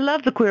 Yeah, I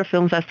love the Queer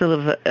Film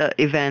Festival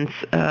events.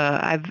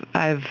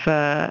 I've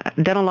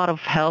done a lot of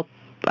help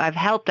I've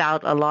helped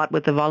out a lot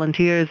with the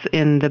volunteers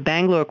in the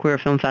Bangalore Queer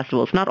Film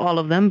Festivals. Not all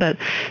of them, but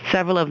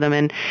several of them.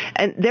 And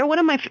they're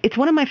it's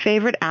one of my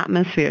favorite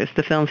atmospheres,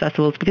 the film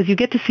festivals, because you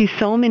get to see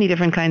so many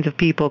different kinds of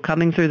people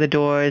coming through the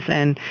doors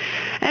and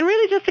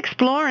really just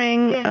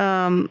exploring,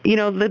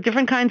 the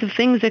different kinds of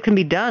things that can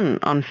be done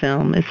on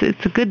film.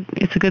 It's a good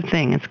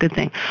thing. It's a good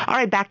thing. All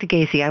right, back to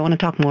Gaysi. I want to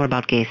talk more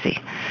about Gaysi.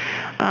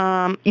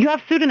 You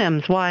have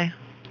pseudonyms. Why?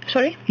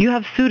 Sorry? You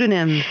have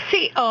pseudonyms.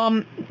 See,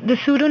 the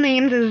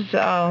pseudonyms is,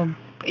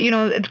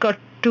 it's got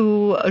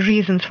two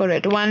reasons for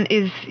it. One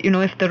is,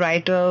 if the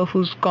writer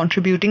who's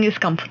contributing is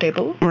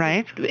comfortable.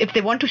 Right. If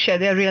they want to share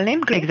their real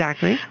name, great.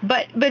 Exactly.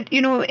 But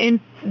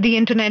the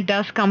internet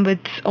does come with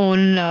its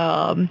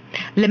own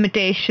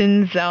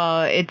limitations,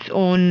 its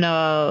own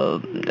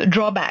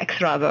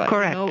drawbacks, rather.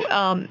 Correct.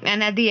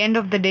 And at the end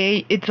of the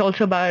day, it's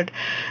also about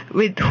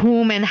with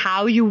whom and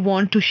how you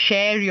want to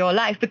share your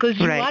life, because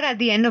you are at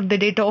the end of the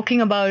day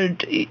talking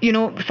about,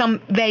 some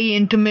very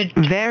intimate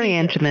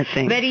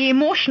thing, very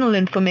emotional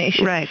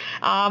information. Right.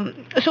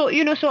 So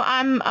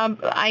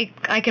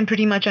I can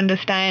pretty much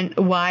understand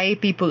why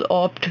people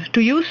opt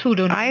to use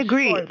pseudonyms. I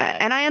agree,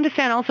 and I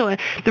understand also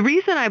the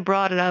reason I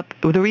brought it up.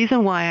 The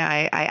reason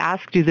why I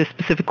asked you this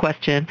specific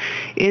question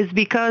is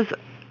because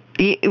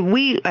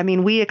we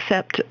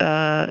accept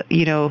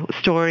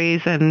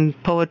stories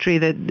and poetry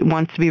that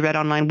wants to be read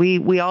online.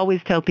 We always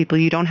tell people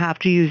you don't have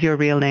to use your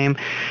real name.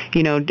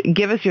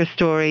 Give us your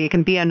story. It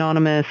can be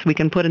anonymous. We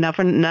can put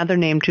another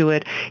name to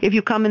it. If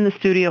you come in the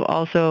studio,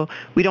 also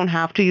we don't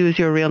have to use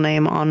your real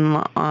name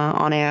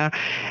on air.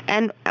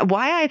 And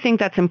why I think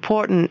that's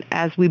important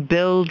as we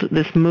build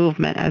this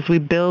movement, as we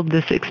build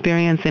this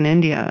experience in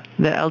India,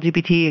 the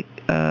LGBT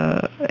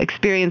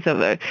experience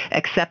of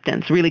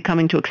acceptance, really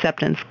coming to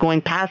acceptance,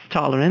 going past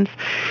tolerance,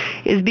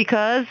 is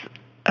because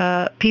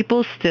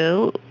people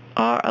still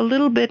are a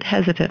little bit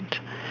hesitant.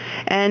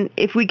 And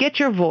if we get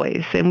your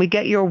voice and we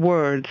get your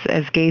words,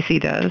 as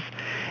Gaysi does,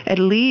 at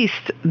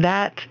least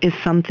that is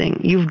something.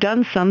 You've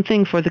done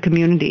something for the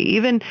community.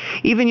 Even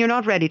you're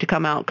not ready to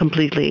come out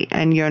completely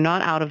and you're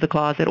not out of the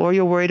closet, or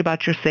you're worried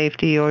about your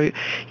safety, or,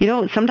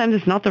 sometimes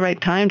it's not the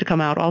right time to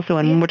come out also.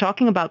 And when we're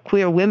talking about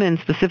queer women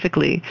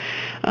specifically,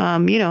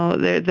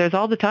 there's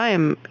all the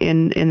time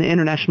in the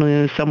international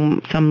news,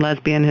 some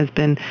lesbian has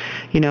been,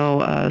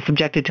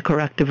 subjected to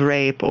corrective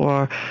rape,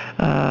 or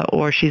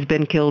she's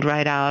been killed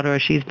right out, or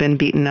she's been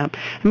beaten up.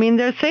 I mean,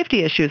 there's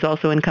safety issues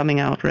also in coming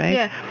out,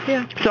 right?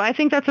 Yeah. So I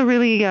think that's a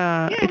really,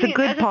 a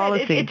good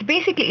policy. It's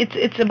basically,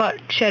 it's about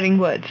sharing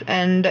words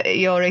and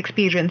your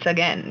experience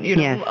again.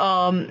 Yes.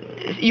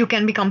 You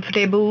can be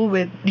comfortable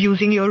with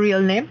using your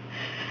real name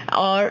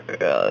or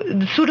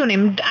the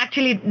pseudonym.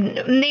 Actually,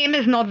 name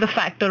is not the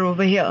factor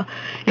over here.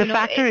 The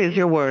factor is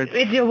your words.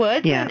 It's your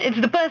words. Yeah. And it's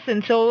the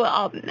person. So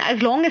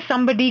as long as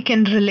somebody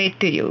can relate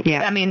to you,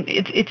 yeah. I mean,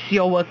 it's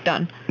your work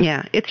done.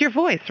 Yeah, it's your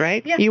voice,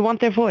 right? Yeah. You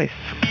want their voice.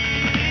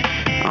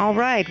 All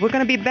right, we're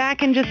going to be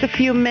back in just a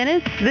few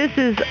minutes. This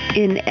is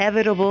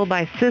Inevitable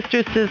by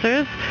Sister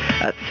Scissors.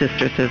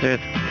 Sisters.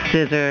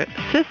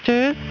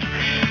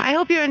 I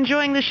hope you're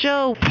enjoying the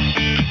show.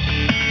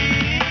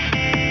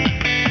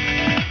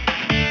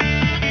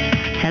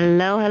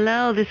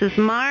 Hello. This is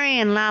Mari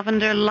in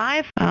Lavender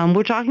Life.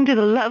 We're talking to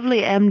the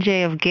lovely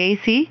MJ of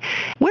Gaysi.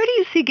 Where do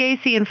you see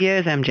Gaysi in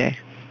years, MJ?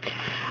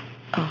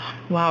 Oh,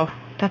 wow.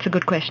 That's a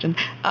good question.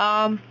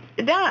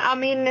 Yeah, I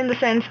mean, in the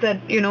sense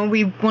that,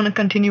 we want to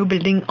continue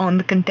building on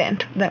the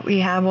content that we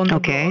have on the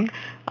blog.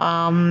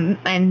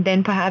 And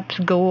then perhaps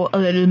go a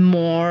little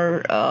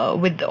more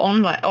with the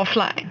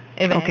offline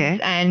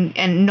events,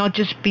 and not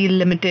just be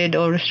limited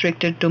or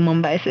restricted to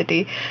Mumbai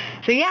city.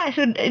 So yeah, I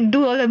should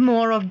do a little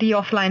more of the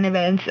offline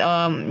events,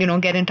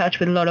 get in touch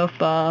with a lot of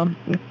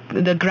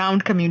the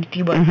ground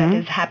community work that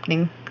is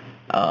happening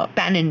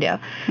pan-India.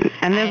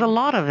 And there's a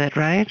lot of it,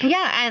 right?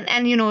 Yeah,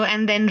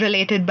 and then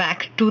related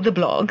back to the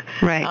blog.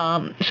 Right.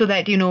 So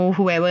that,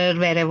 whoever,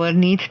 wherever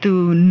needs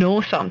to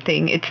know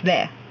something, it's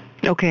there.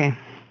 Okay.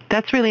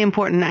 That's really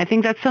important. I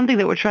think that's something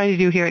that we're trying to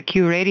do here at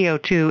Q Radio,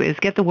 too, is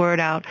get the word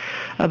out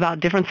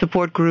about different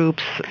support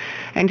groups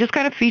and just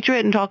kind of feature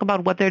it and talk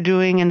about what they're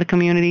doing in the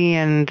community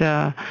and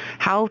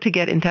how to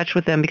get in touch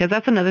with them. Because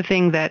that's another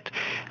thing that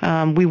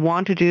we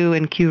want to do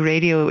in Q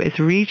Radio is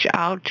reach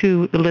out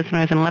to the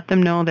listeners and let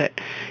them know that,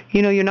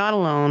 you're not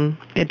alone.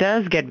 It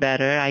does get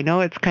better. I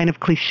know it's kind of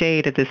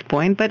cliched at this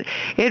point, but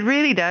it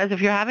really does. If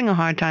you're having a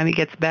hard time, it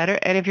gets better.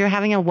 And if you're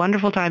having a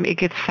wonderful time, it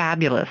gets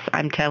fabulous.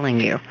 I'm telling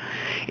you.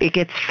 It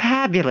gets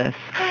fabulous.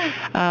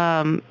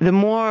 The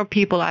more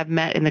people I've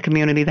met in the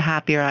community, the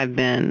happier I've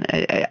been.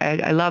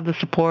 I love the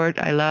support.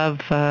 I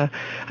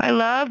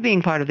love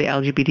being part of the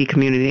LGBT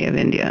community of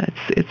India.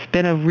 It's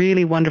been a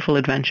really wonderful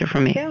adventure for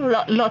me.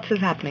 Yeah, lots is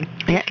happening.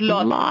 Yeah,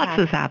 lots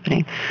is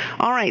happening.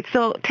 All right,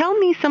 so tell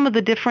me some of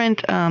the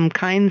different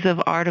kinds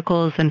of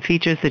articles and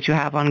features that you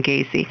have on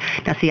Gaysi.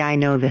 Now, see, I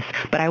know this,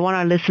 but I want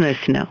our listeners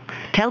to know.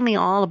 Tell me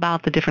all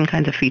about the different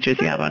kinds of features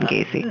you have on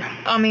Gaysi.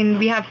 I mean,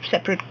 we have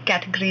separate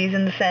categories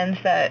in the sense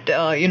that that,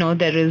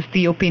 there is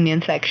the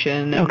opinion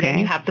section, and then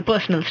you have the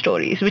personal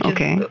stories,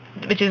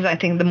 which is, I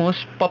think, the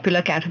most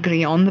popular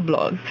category on the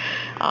blog.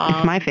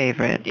 It's my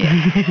favorite.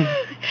 Yeah.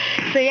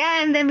 So,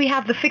 and then we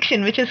have the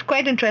fiction, which is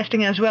quite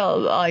interesting as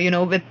well,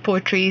 with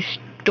poetry,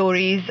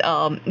 stories.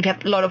 We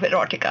have a lot of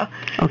erotica.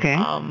 Okay.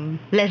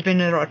 Lesbian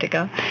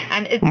erotica.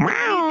 And the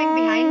thing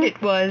behind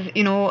it was,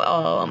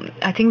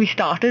 I think we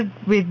started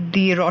with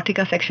the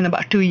erotica section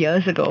about 2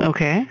 years ago.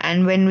 Okay.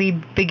 And when we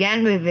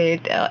began with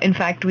it, in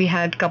fact, we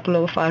had a couple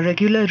of our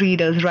regular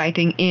readers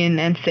writing in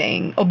and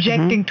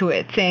objecting to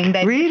it, saying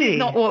that this is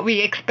not what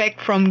we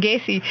expect from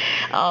Gaysi.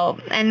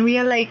 And we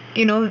are like,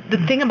 the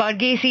thing about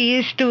Gaysi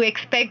is to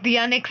expect the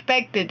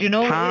unexpected,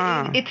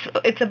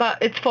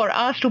 It's for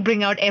us to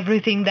bring out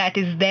everything that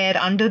is there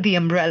under the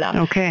umbrella.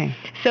 Okay.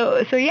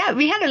 So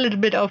we had a little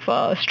bit of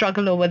a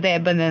struggle over there,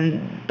 but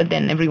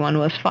then everyone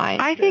was fine.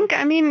 I think,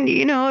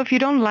 if you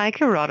don't like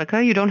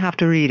erotica, you don't have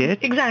to read it.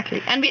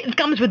 Exactly. And it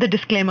comes with a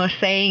disclaimer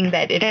saying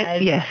that it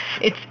has,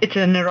 it's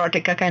an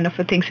erotica kind of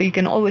a thing, so you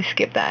can always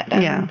skip that.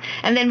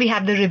 And then we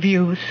have the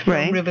reviews,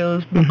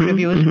 book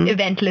reviews,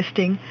 event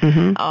listing.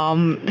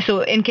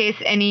 So in case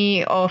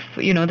any of,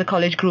 the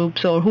college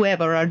groups or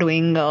whoever are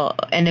doing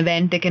an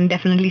event, they can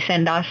definitely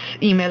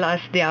email us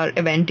their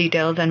event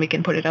details, and we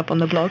can put it up on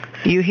the blog.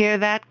 You hear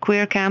that,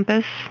 Queer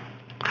Campus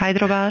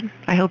Hyderabad?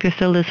 I hope you're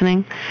still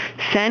listening.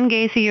 Send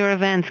Gaysi your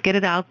events. Get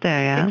it out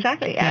there, yeah?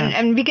 Exactly. Yeah.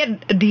 And we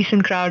get a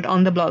decent crowd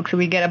on the blog, so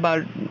we get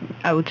about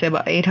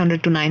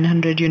 800 to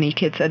 900 unique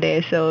hits a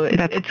day, so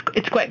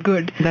it's quite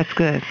good. That's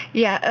good.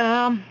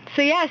 Yeah.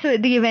 So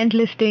the event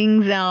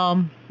listings,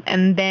 and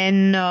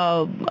then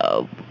so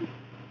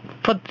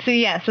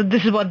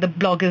this is what the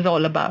blog is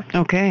all about.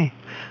 Okay.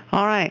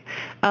 All right.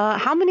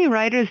 How many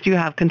writers do you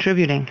have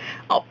contributing?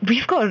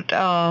 We've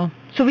got...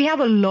 So we have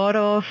a lot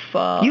of...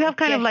 you have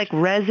kind of like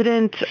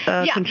resident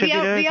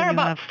contributors? We are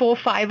about 4 or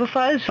 5 of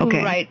us who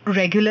write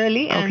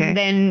regularly.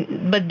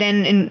 And but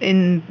then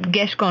in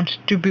guest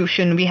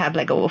contribution, we have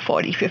like over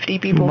 40, 50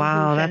 people.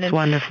 Wow, that's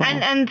wonderful.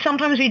 And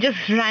sometimes we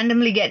just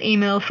randomly get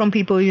emails from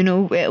people,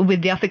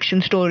 with their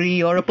fiction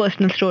story or a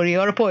personal story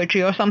or a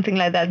poetry or something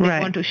like that they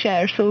want to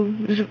share. So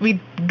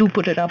we do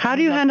put it up. How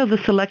do you handle the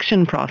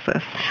selection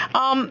process?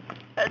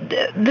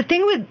 The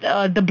thing with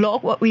the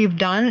blog, what we've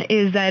done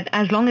is that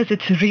as long as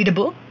it's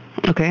readable,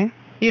 and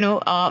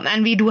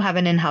we do have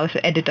an in-house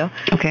editor,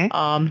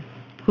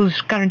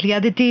 who's currently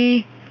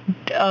Aditi.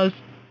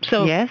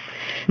 Yes.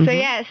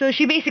 So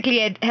she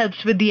basically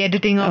helps with the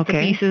editing of the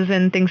pieces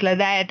and things like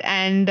that,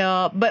 and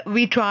but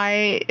we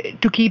try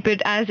to keep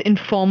it as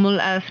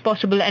informal as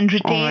possible and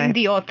retain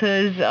the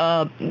author's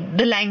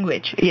the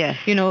language. Yes.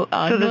 So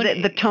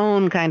the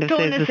tone kind of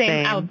stays the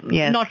same.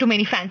 Yes. Not too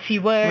many fancy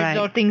words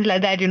or things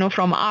like that,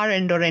 from our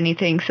end or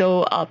anything.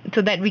 So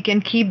that we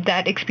can keep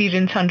that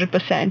experience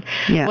 100%,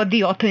 what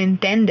the author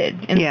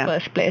intended in the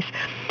first place.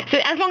 So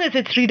as long as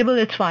it's readable,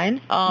 it's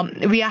fine.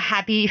 We are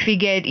happy if we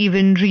get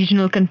even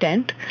regional content.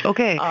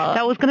 Okay,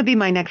 that was going to be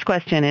my next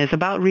question, is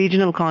about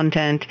regional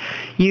content.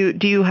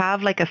 Do you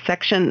have like a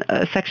section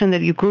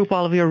that you group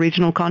all of your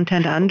regional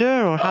content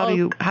under, or how do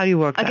you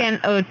work that?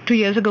 Again, 2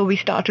 years ago we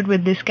started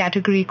with this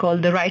category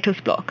called the writer's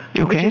block,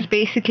 which is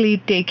basically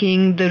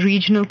taking the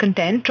regional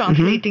content,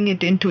 translating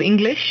it into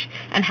English,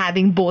 and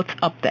having both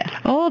up there.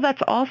 Oh,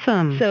 that's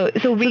awesome. So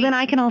then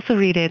I can also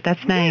read it.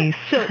 That's nice.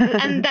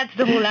 And that's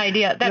the whole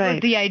idea. That was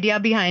the idea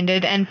behind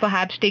it, and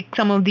perhaps take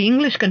some of the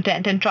English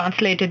content and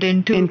translate it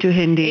into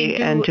Hindi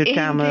and to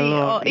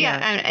Tamil.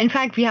 And in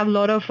fact, we have a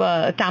lot of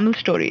Tamil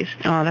stories.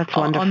 Oh, that's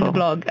wonderful. On the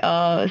blog.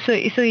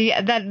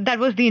 That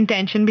was the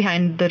intention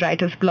behind the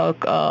writer's blog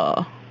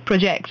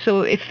project.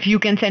 So if you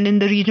can send in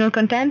the regional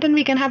content, and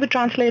we can have it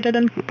translated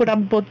and put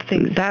up both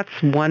things. That's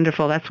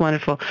wonderful. That's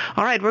wonderful.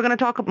 All right, we're going to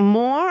talk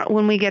more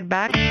when we get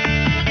back.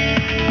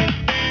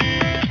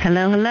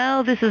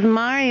 Hello. This is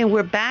Mari, and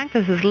we're back.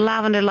 This is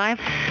Lavender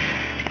Life.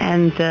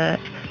 And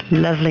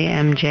lovely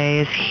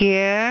MJ is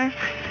here,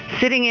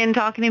 sitting in,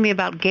 talking to me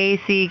about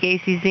Gaysi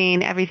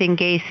Zine, everything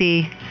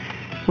Gaysi,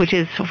 which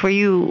is, for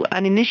you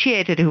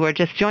uninitiated who are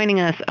just joining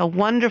us, a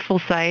wonderful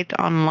site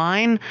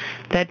online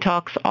that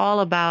talks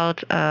all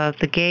about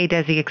the gay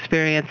Desi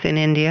experience in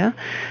India.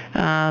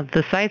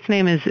 The site's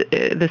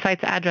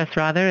address is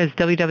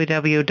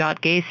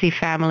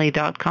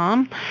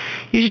www.gaysifamily.com.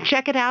 You should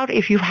check it out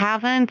if you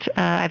haven't.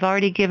 I've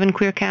already given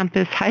Queer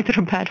Campus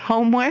Hyderabad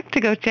homework to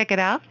go check it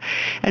out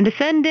and to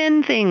send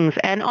in things.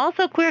 And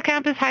also, Queer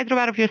Campus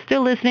Hyderabad, if you're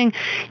still listening,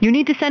 you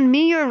need to send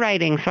me your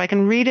writing so I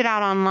can read it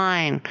out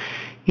online.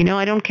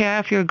 I don't care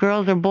if you're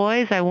girls or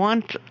boys. I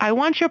want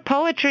your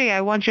poetry. I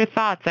want your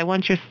thoughts. I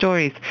want your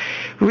stories.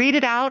 Read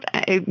it out.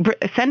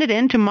 Send it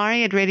in to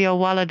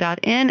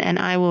mari@radiowala.in, and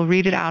I will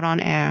read it out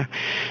on air.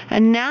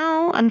 And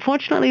now,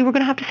 unfortunately, we're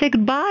going to have to say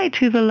goodbye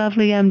to the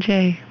lovely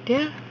MJ.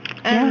 Yeah.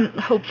 And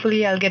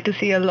hopefully I'll get to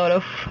see a lot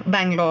of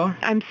Bangalore.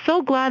 I'm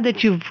so glad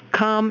that you've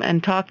come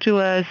and talked to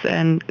us.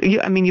 And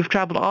you've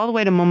traveled all the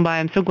way to Mumbai.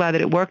 I'm so glad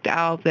that it worked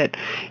out, that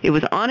it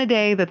was on a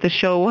day that the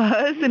show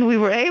was, and we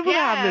were able to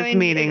have this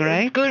meeting,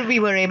 right? It's good we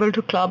were able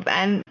to club.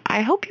 And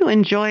I hope you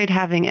enjoyed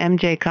having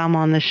MJ come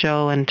on the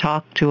show and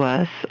talk to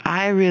us.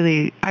 I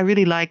really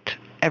liked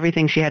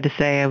everything she had to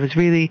say. I was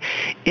really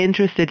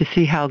interested to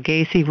see how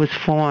Gaysi was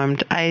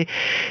formed.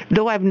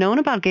 Though I've known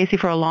about Gaysi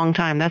for a long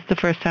time, that's the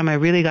first time I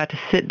really got to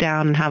sit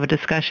down and have a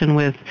discussion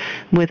with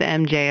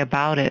MJ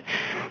about it.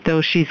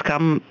 Though she's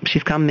come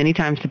many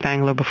times to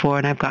Bangalore before,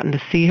 and I've gotten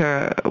to see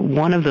her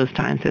one of those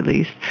times at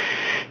least.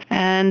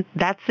 And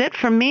that's it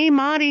from me,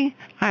 Marty.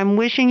 I'm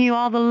wishing you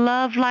all the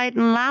love, light,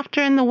 and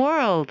laughter in the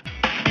world.